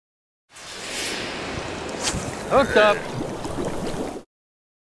Hooked up.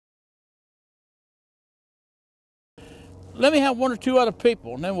 Let me have one or two other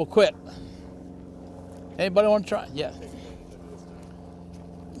people and then we'll quit. Anybody want to try? Yeah.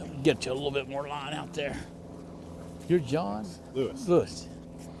 Let me get you a little bit more line out there. You're John? Lewis. Lewis.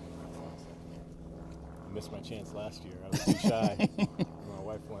 I missed my chance last year. I was too shy. My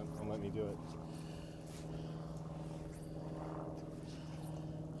wife won't let me do it.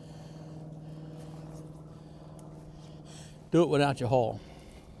 Do it without your haul.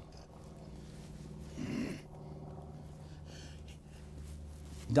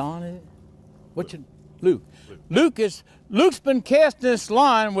 Don, is it? What's your Luke? Luke's been casting this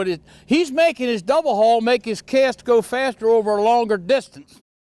line with it. He's making his double haul make his cast go faster over a longer distance.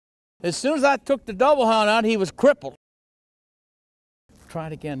 As soon as I took the double haul out, he was crippled. Try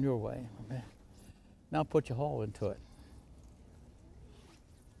it again your way. Okay. Now put your haul into it.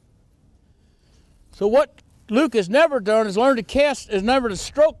 So what Luke has never done is learn to cast, is never to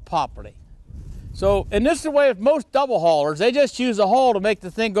stroke properly. So, and this is the way of most double haulers. They just use a haul to make the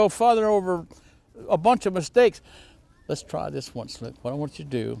thing go further over a bunch of mistakes. Let's try this once, Luke. What I want you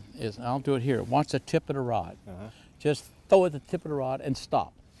to do is, I'll do it here. Watch the tip of the rod. Just throw at the tip of the rod and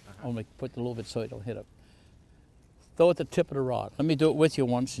stop. I'm going to put a little bit so it don't hit it. Throw at the tip of the rod. Let me do it with you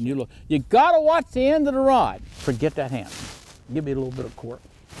once and you look. You got to watch the end of the rod. Forget that hand. Give me a little bit of cork.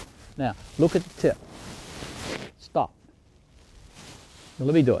 Now, look at the tip. Stop. Now,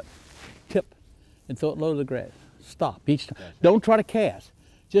 let me do it. Tip and throw it low to the grass. Stop each time. Gotcha. Don't try to cast.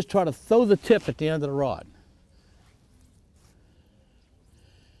 Just try to throw the tip at the end of the rod.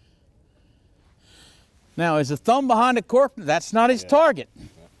 Now, is the thumb behind the cork? That's not his target.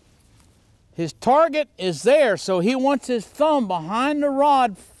 His target is there, so he wants his thumb behind the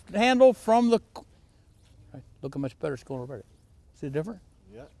rod handle from the... Look how much better it's going over there. See the difference?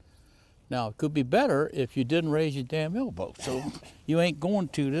 Yeah. Now, it could be better if you didn't raise your damn elbow, so you ain't going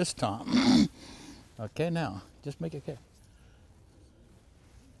to this time. Okay, now, just make it okay.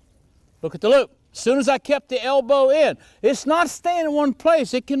 Look at the loop. As soon as I kept the elbow in, it's not staying in one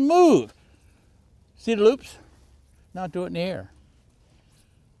place, it can move. See the loops? Now do it in the air.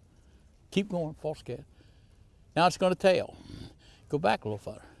 Keep going, false cast. Now it's going to tail. Go back a little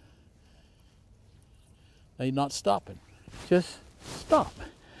further. Now you're not stopping. Just stop.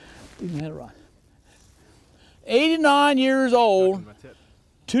 You can head around. 89 years old,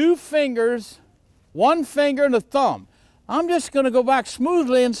 2 fingers, 1 finger and a thumb. I'm just going to go back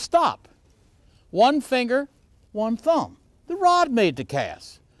smoothly and stop. 1 finger, 1 thumb. The rod made the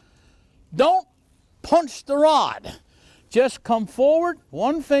cast. Don't punch the rod. Just come forward,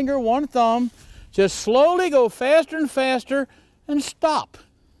 1 finger, 1 thumb. Just slowly go faster and faster and stop.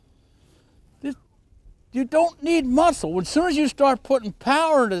 You don't need muscle. As soon as you start putting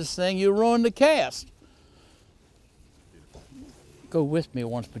power into this thing, you ruin the cast. Go with me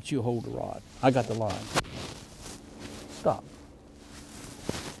once, but you hold the rod. I got the line. Stop.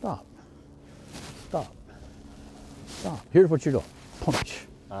 Stop. Stop. Stop. Here's what you're doing. Punch.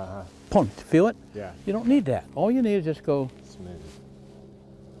 Punch. Feel it? Yeah. You don't need that. All you need is just go. Smooth.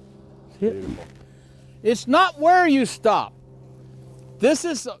 See it? Beautiful. It's not where you stop. This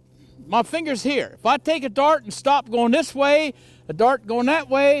is, my finger's here. If I take a dart and stop going this way, a dart going that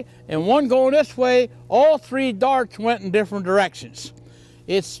way, and one going this way, all 3 darts went in different directions.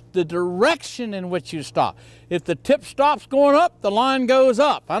 It's the direction in which you stop. If the tip stops going up, the line goes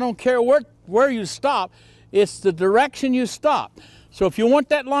up. I don't care where you stop. It's the direction you stop. So if you want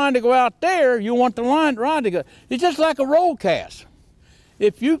that line to go out there, you want the rod to go. It's just like a roll cast.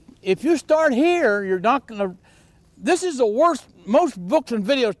 If you start here, you're not going to. This is the worst. Most books and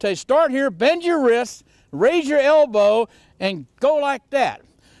videos tell you start here, bend your wrist, raise your elbow, and go like that.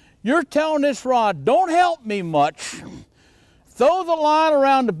 You're telling this rod, don't help me much. Throw the line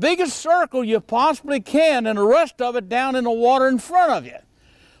around the biggest circle you possibly can, and the rest of it down in the water in front of you.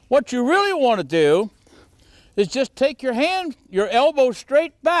 What you really want to do is just take your hand, your elbow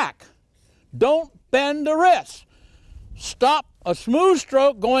straight back. Don't bend the wrist. Stop a smooth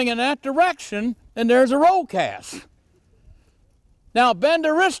stroke going in that direction, and there's a roll cast. Now bend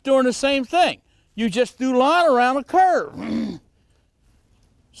the wrist doing the same thing. You just threw line around a curve.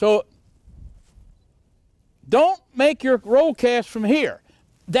 So don't make your roll cast from here.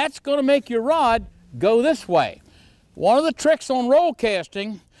 That's going to make your rod go this way. One of the tricks on roll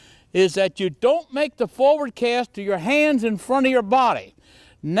casting is that you don't make the forward cast to your hands in front of your body.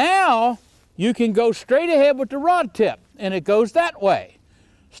 Now you can go straight ahead with the rod tip, and it goes that way.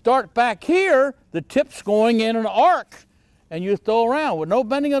 Start back here, the tip's going in an arc, and you throw around with no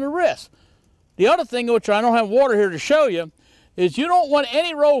bending of the wrist. The other thing, which I don't have water here to show you, is you don't want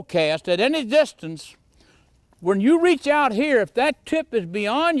any roll cast at any distance when you reach out here, if that tip is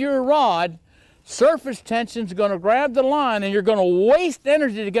beyond your rod, surface tension is going to grab the line and you're going to waste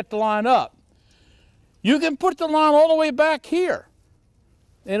energy to get the line up. You can put the line all the way back here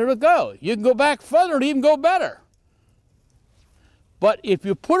and it'll go. You can go back further and even go better. But if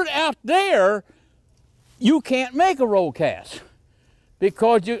you put it out there, you can't make a roll cast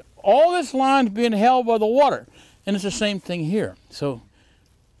because all this line's being held by the water. And it's the same thing here. So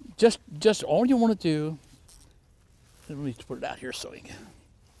just all you want to do, let me put it out here so you can.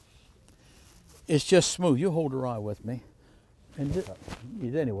 It's just smooth. You hold the rod with me. And just,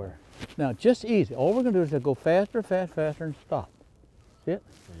 ease anywhere. Now, just easy. All we're going to do is just go faster, faster, and stop. See it?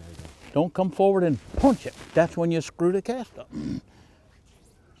 Don't come forward and punch it. That's when you screw the cast up.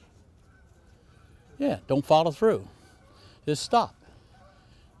 Yeah, don't follow through. Just stop.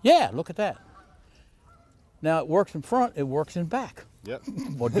 Yeah, look at that. Now, it works in front, it works in back. Yep.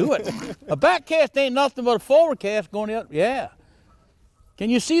 Well, do it. A back cast ain't nothing but a forward cast going up. Yeah.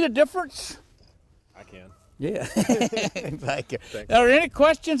 Can you see the difference? I can. Yeah. Thank you. Are there any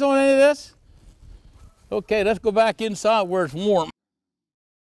questions on any of this? Okay, let's go back inside where it's warm.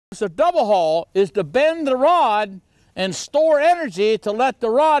 So double haul is to bend the rod and store energy to let the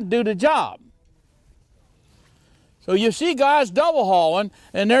rod do the job. So you see guys double hauling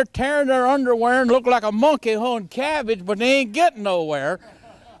and they're tearing their underwear and look like a monkey hoeing cabbage, but they ain't getting nowhere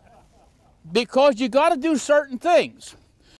because you got to do certain things.